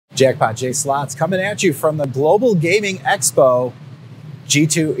Jackpot J Slots coming at you from the Global Gaming Expo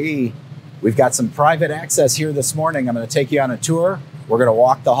G2E. We've got some private access here this morning. I'm going to take you on a tour. We're going to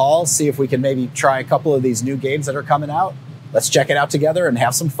walk the halls, see if we can maybe try a couple of these new games that are coming out. Let's check it out together and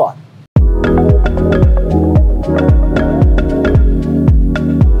have some fun.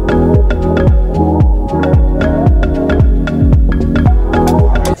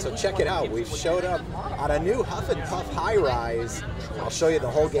 Check it out. We've showed up on a new Huff and Puff high rise. I'll show you the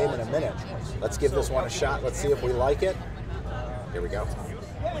whole game in a minute. Let's give this one a shot. Let's see if we like it. Here we go.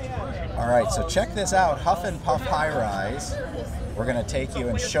 All right, so check this out. Huff and Puff high rise. We're going to take you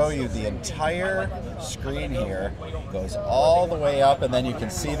and show you the entire screen here. It goes all the way up, and then you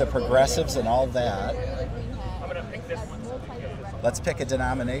can see the progressives and all that. Let's pick a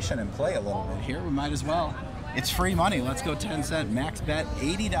denomination and play a little bit here. We might as well. It's free money. Let's go 10 cent. Max bet,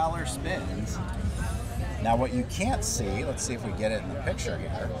 $80 spins. Now what you can't see, let's see if we get it in the picture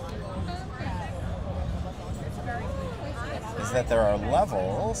here, is that there are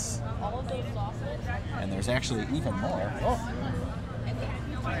levels, and there's actually even more. Oh.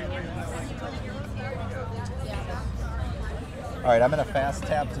 All right, I'm going to fast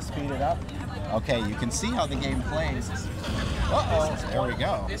tab to speed it up. Okay, you can see how the game plays. Uh-oh, there we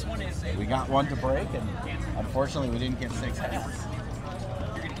go. We got one to break, and unfortunately we didn't get 6 hits.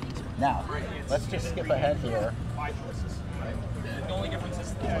 Now, let's just skip ahead here. The only difference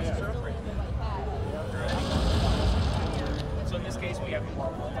is so in this case we have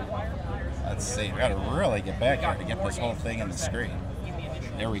multiplier. Let's see, we got to really get back here to get this whole thing in the screen.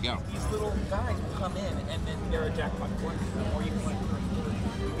 There we go. These little guys will come in and then they're a jackpot one, or you can collect them,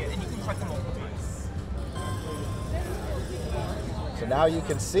 and you can collect them multiple times. So now you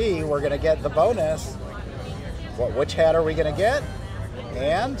can see we're going to get the bonus. Which hat are we going to get?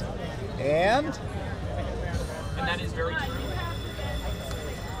 And that is very true.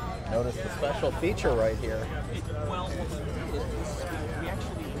 Notice the special feature right here. Well, what we do is we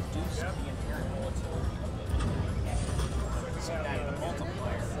actually reduce the inherent volatility so that the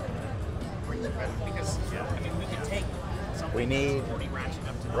multiplier brings it better. Because I mean, we can take something We need 40 ratchet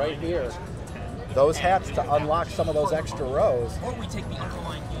up to right 90, here to 10, those hats to unlock some of those extra rows. or we take the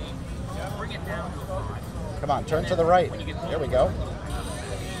underlying game, bring it down to a 5. Come on, turn to the right. There we go.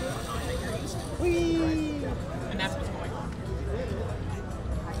 Whee! And that's what's going on.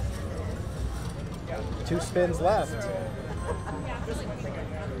 2 spins left.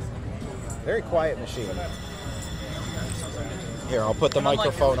 Very quiet machine. Here, I'll put the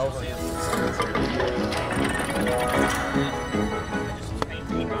microphone over.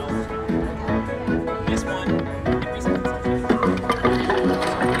 This one.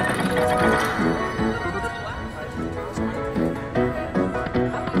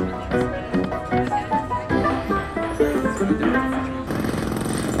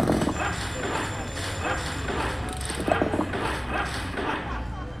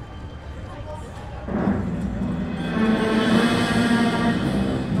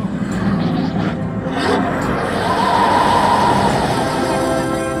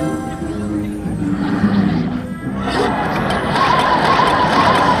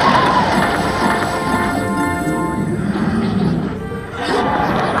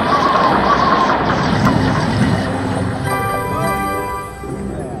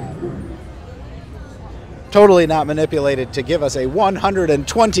 Totally not manipulated to give us a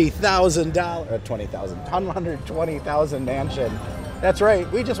 $120,000 mansion. That's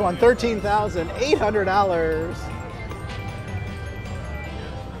right, we just won $13,800.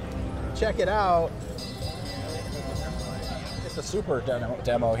 Check it out. It's a super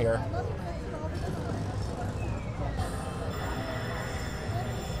demo here.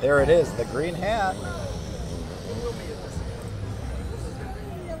 There it is, the green hat.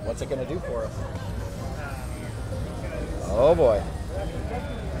 What's it gonna do for us? Oh boy.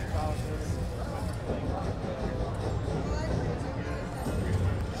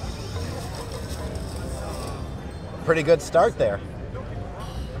 Pretty good start there.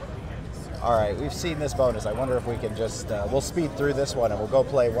 All right, we've seen this bonus. I wonder if we can just, we'll speed through this one and we'll go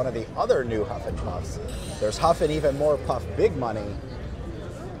play one of the other new Huff and Puffs. There's Huff and Even More Puff Big Money.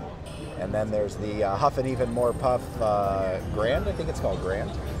 And then there's the Huff and Even More Puff Grand, I think it's called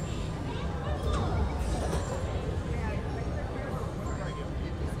Grand.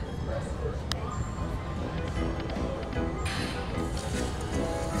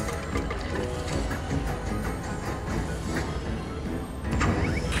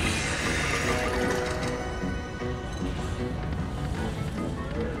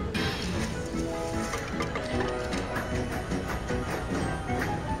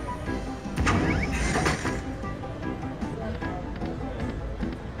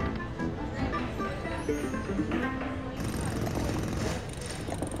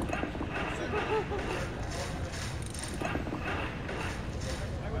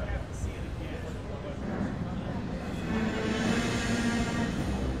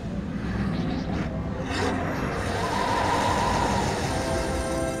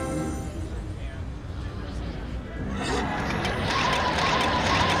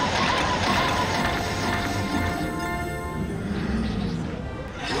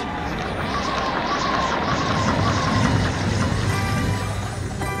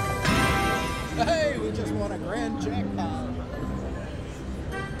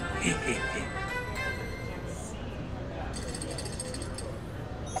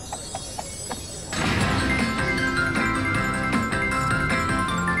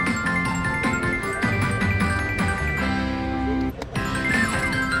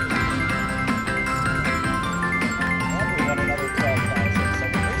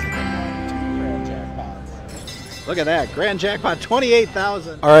 Look at that. Grand Jackpot,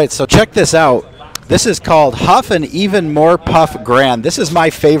 28,000. All right, so check this out. This is called Huff and Even More Puff Grand. This is my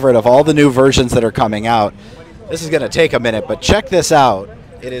favorite of all the new versions that are coming out. This is going to take a minute, but check this out.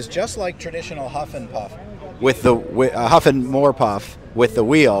 It is just like traditional Huff and Puff with the Huff and More Puff with the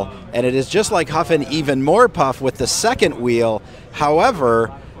wheel, and it is just like Huff and Even More Puff with the second wheel.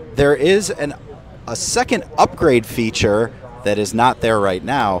 However, there is a second upgrade feature that is not there right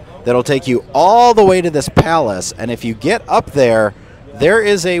now that'll take you all the way to this palace, and if you get up there, there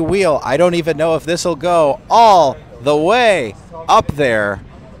is a wheel. I don't even know if this will go all the way up there,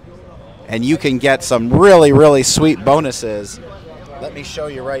 and you can get some really, really sweet bonuses. Let me show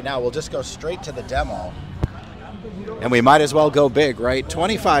you right now. We'll just go straight to the demo, and we might as well go big, right?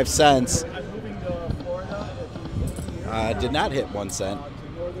 25 cents. Did not hit 1 cent.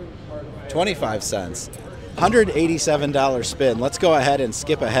 25 cents. $187 spin. Let's go ahead and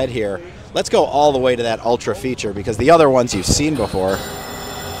skip ahead here. Let's go all the way to that ultra feature because the other ones you've seen before.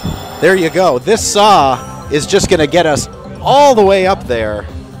 There you go. This saw is just going to get us all the way up there.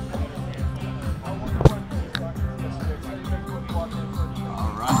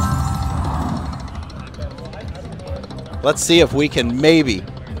 All right. Let's see if we can maybe,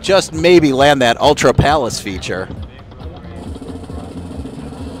 just maybe, land that ultra palace feature.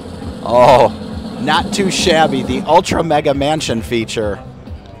 Oh, not too shabby. The Ultra Mega Mansion feature.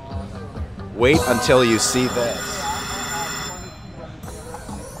 Wait until you see this.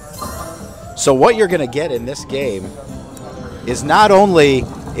 So what you're going to get in this game is not only,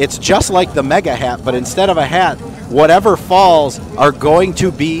 it's just like the Mega Hat, but instead of a hat, whatever falls are going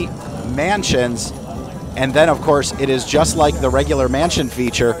to be mansions. And then, of course, it is just like the regular mansion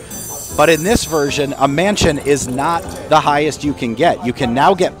feature. But in this version, a mansion is not the highest you can get. You can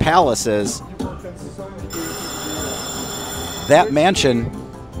now get palaces. That mansion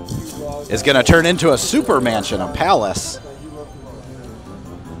is going to turn into a super mansion, a palace.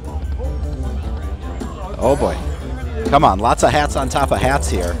 Oh boy. Come on, lots of hats on top of hats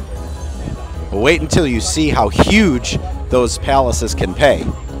here. But wait until you see how huge those palaces can pay.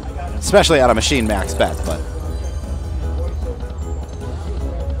 Especially on a machine max bet, but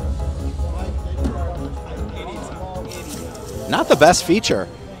not the best feature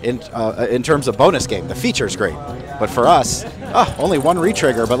in terms of bonus game. The feature's great, but for us, only one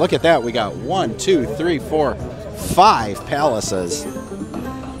retrigger. But look at that, we got 1, 2, 3, 4, 5 palaces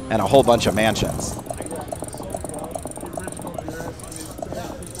and a whole bunch of mansions.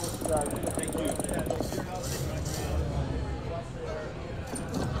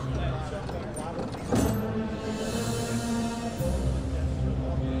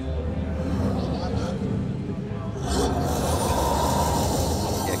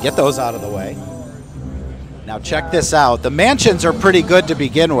 Get those out of the way. Now check this out. The mansions are pretty good to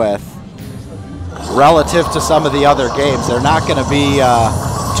begin with relative to some of the other games. They're not going to be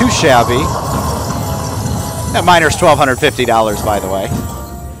too shabby. That miner's $1,250, by the way.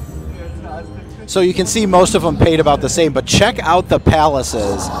 So you can see most of them paid about the same, but check out the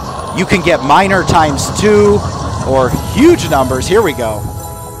palaces. You can get miner ×2 or huge numbers. Here we go.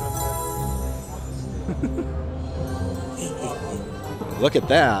 Look at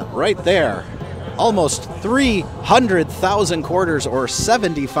that, right there. Almost 300,000 quarters or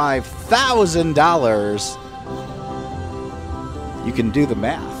 $75,000. You can do the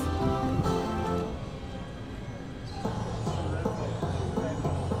math.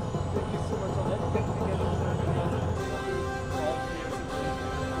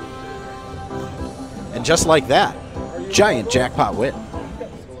 And just like that, giant jackpot win.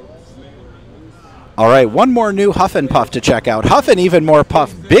 All right, one more new Huff and Puff to check out. Huff and Even More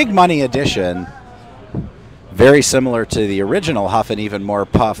Puff Big Money Edition. Very similar to the original Huff and Even More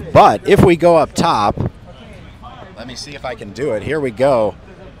Puff, but if we go up top, let me see if I can do it. Here we go.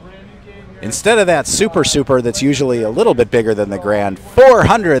 Instead of that super that's usually a little bit bigger than the grand,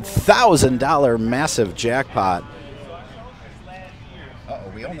 $400,000 massive jackpot.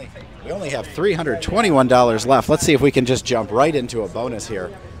 Uh-oh, we only have $321 left. Let's see if we can just jump right into a bonus here.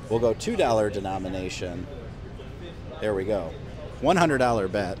 We'll go $2 denomination. There we go. $100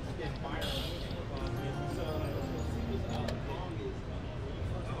 bet.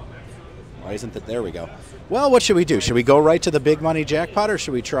 Why isn't that? There we go. Well, what should we do? Should we go right to the big money jackpot or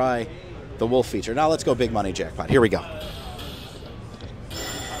should we try the wolf feature? Now let's go big money jackpot. Here we go.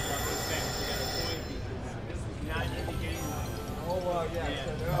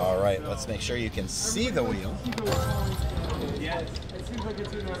 All right, let's make sure you can see the wheel.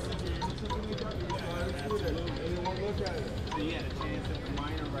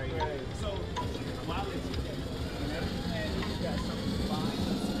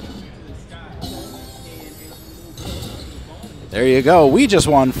 There you go. We just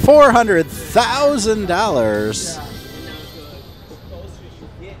won $400,000.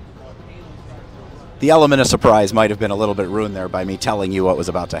 The element of surprise might have been a little bit ruined there by me telling you what was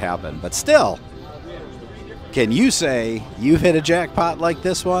about to happen. But still, can you say you've hit a jackpot like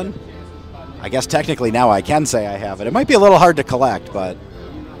this one? I guess technically now I can say I have it. It might be a little hard to collect, but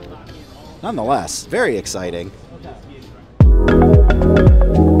nonetheless, very exciting.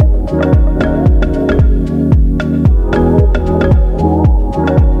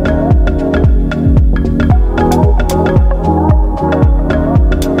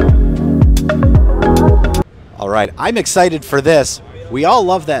 All right, I'm excited for this. We all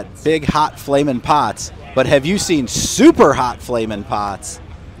love that big hot flamin' pots, but have you seen super hot flamin' pots?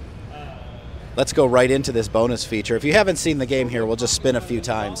 Let's go right into this bonus feature. If you haven't seen the game here, we'll just spin a few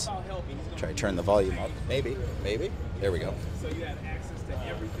times. Try to turn the volume up. Maybe. There we go.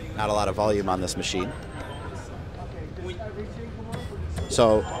 Not a lot of volume on this machine.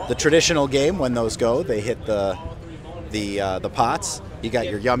 So the traditional game, when those go, they hit the pots. You got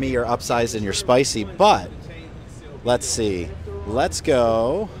your yummy, your upsized, and your spicy. But let's see. Let's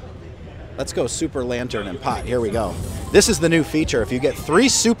go super lantern and pot. Here we go. This is the new feature. If you get 3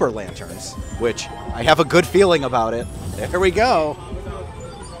 super lanterns, which I have a good feeling about it. There we go.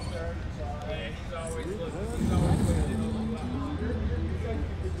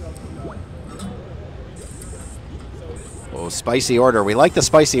 Oh, spicy order. We like the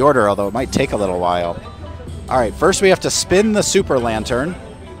spicy order, although it might take a little while. All right, first we have to spin the super lantern.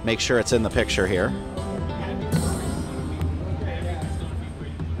 Make sure it's in the picture here.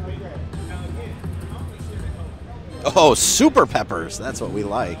 Oh, super peppers. That's what we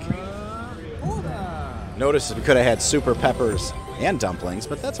like. Notice we could have had super peppers and dumplings,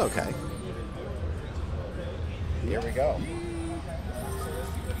 but that's okay. Here we go.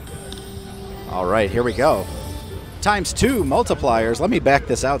 All right, here we go. ×2 multipliers. Let me back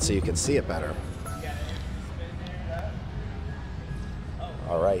this out so you can see it better.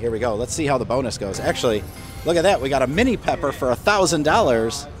 All right, here we go. Let's see how the bonus goes. Actually, look at that. We got a mini pepper for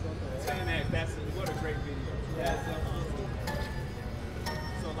 $1,000.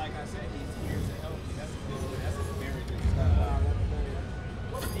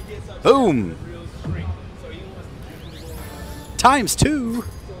 Boom! ×2.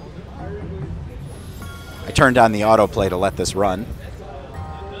 I turned on the autoplay to let this run.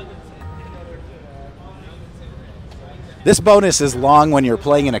 This bonus is long when you're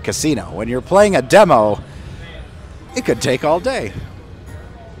playing in a casino. When you're playing a demo, it could take all day.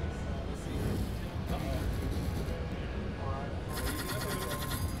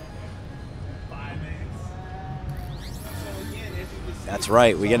 That's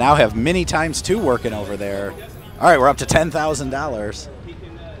right. We now have mini ×2 working over there. All right, we're up to $10,000.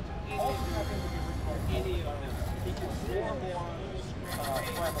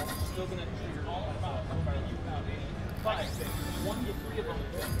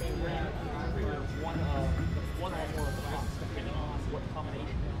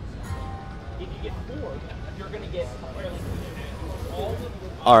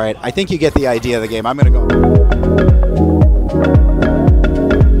 All right, I think you get the idea of the game. I'm going to go.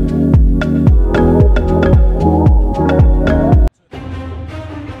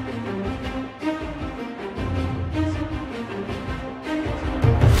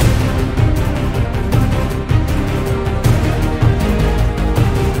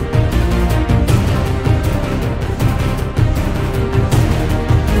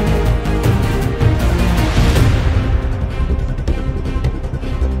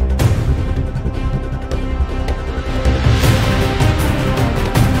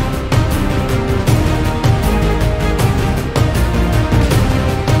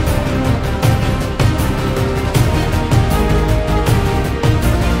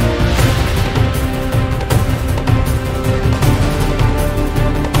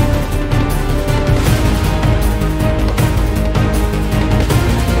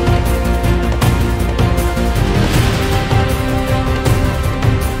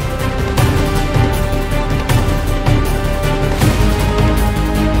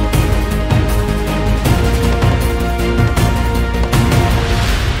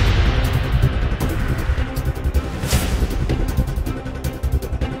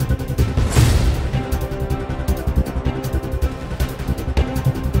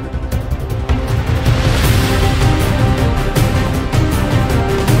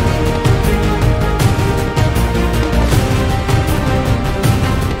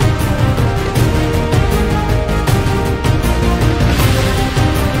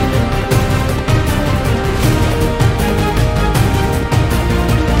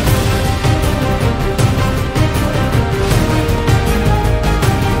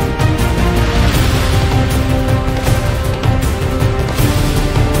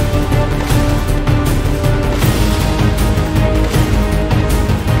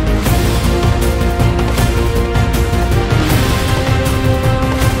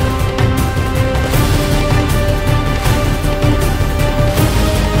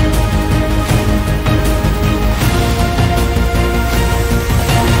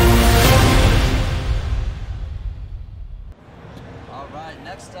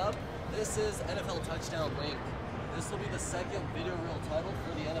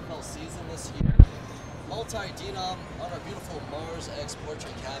 anti-denom on our beautiful Mars X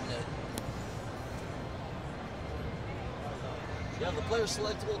portrait cabinet. You have the player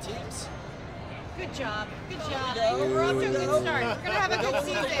selectable teams. Good job. Good job. There we go. We're off to a There we good start. We're going to have a good Going with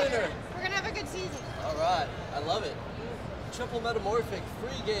the season. winner. We're going to have a good season. All right, I love it. Triple metamorphic,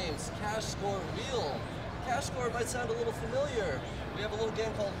 free games, cash score wheel. Cash score might sound a little familiar. We have a little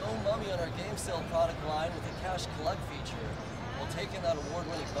game called No Mummy on our game sale product line with a cash collect feature. We're taking that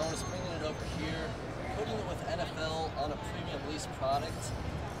award-winning bonus, bringing it over here, putting it with NFL on a premium lease product.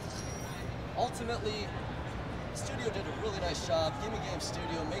 Ultimately, Studio did a really nice job, Gimme Game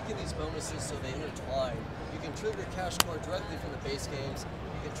Studio, making these bonuses so they intertwine. You can trigger cash score directly from the base games.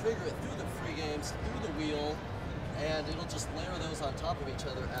 You can trigger it through the free games, through the wheel, and it'll just layer those on top of each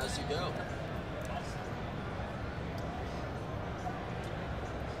other as you go.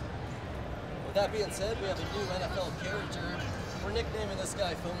 With that being said, we have a new NFL character. We're nicknaming this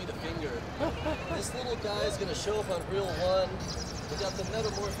guy Foamy the Finger. This little guy is going to show up on Reel 1. We got the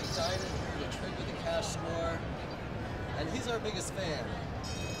metamorphic diamond here to trigger the cash score, and he's our biggest fan.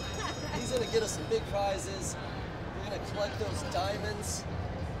 He's going to get us some big prizes. We're going to collect those diamonds,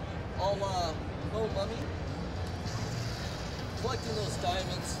 a la No Mummy. Collecting those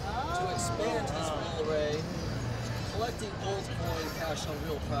diamonds to expand his wheel array. Collecting gold coin cash on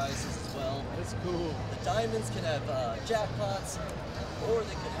real prizes as well. That's cool. The diamonds can have jackpots, or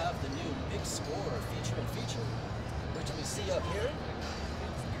they could have the new big score feature, which we see up here.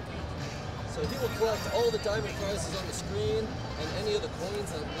 So he will collect all the diamond prizes on the screen and any of the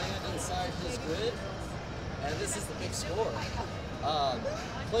coins that land inside his grid. And this is the big score.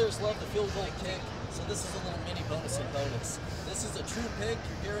 Players love the field goal kick, so this is a little mini bonus and bonus. This is a true pick.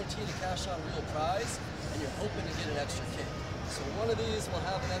 You're guaranteed a cash on real prize, and you're hoping to get an extra kick. So one of these will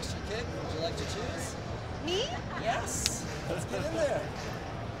have an extra kick. Would you like to choose? Me? Yes. Let's get in there.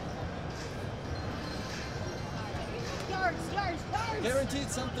 Yards, yards, yards. Guaranteed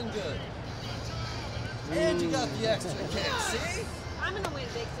something good. And you got the extra kick. See? I'm going to win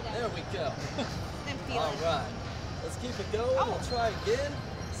big today. There we go. I'm feeling All it. right. Let's keep it going. We'll try again.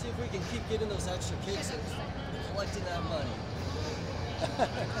 See if we can keep getting those extra kicks and collecting that money.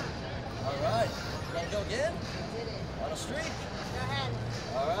 All right. You want to go again? Did it. On a streak? Go ahead.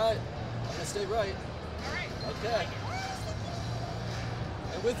 All right. I'm going to stay right. All right. Okay.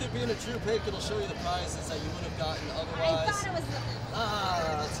 And with it being a true pick, it'll show you the prizes that you would have gotten I otherwise. thought it was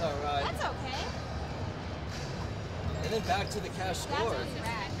That's all right. That's okay. And then back to the cash score. That's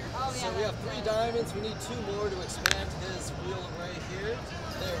rad. Oh, yeah, So we have that's 3 good. diamonds. We need 2 more to expand his wheel array here.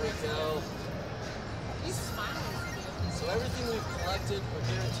 There we go. You smiling. So everything we've collected, we're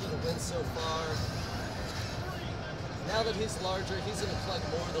guaranteed to win so far. Now that he's larger, he's going to collect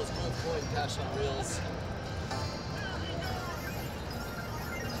more of those gold coin cash on reels.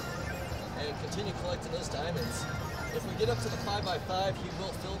 And continue collecting those diamonds. If we get up to the 5x5, he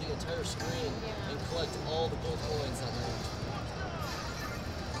will fill the entire screen and collect all the gold coins that land.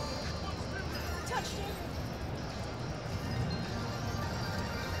 Touchdown.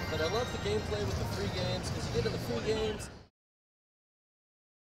 But I love the gameplay with the free games, because you get in the free games,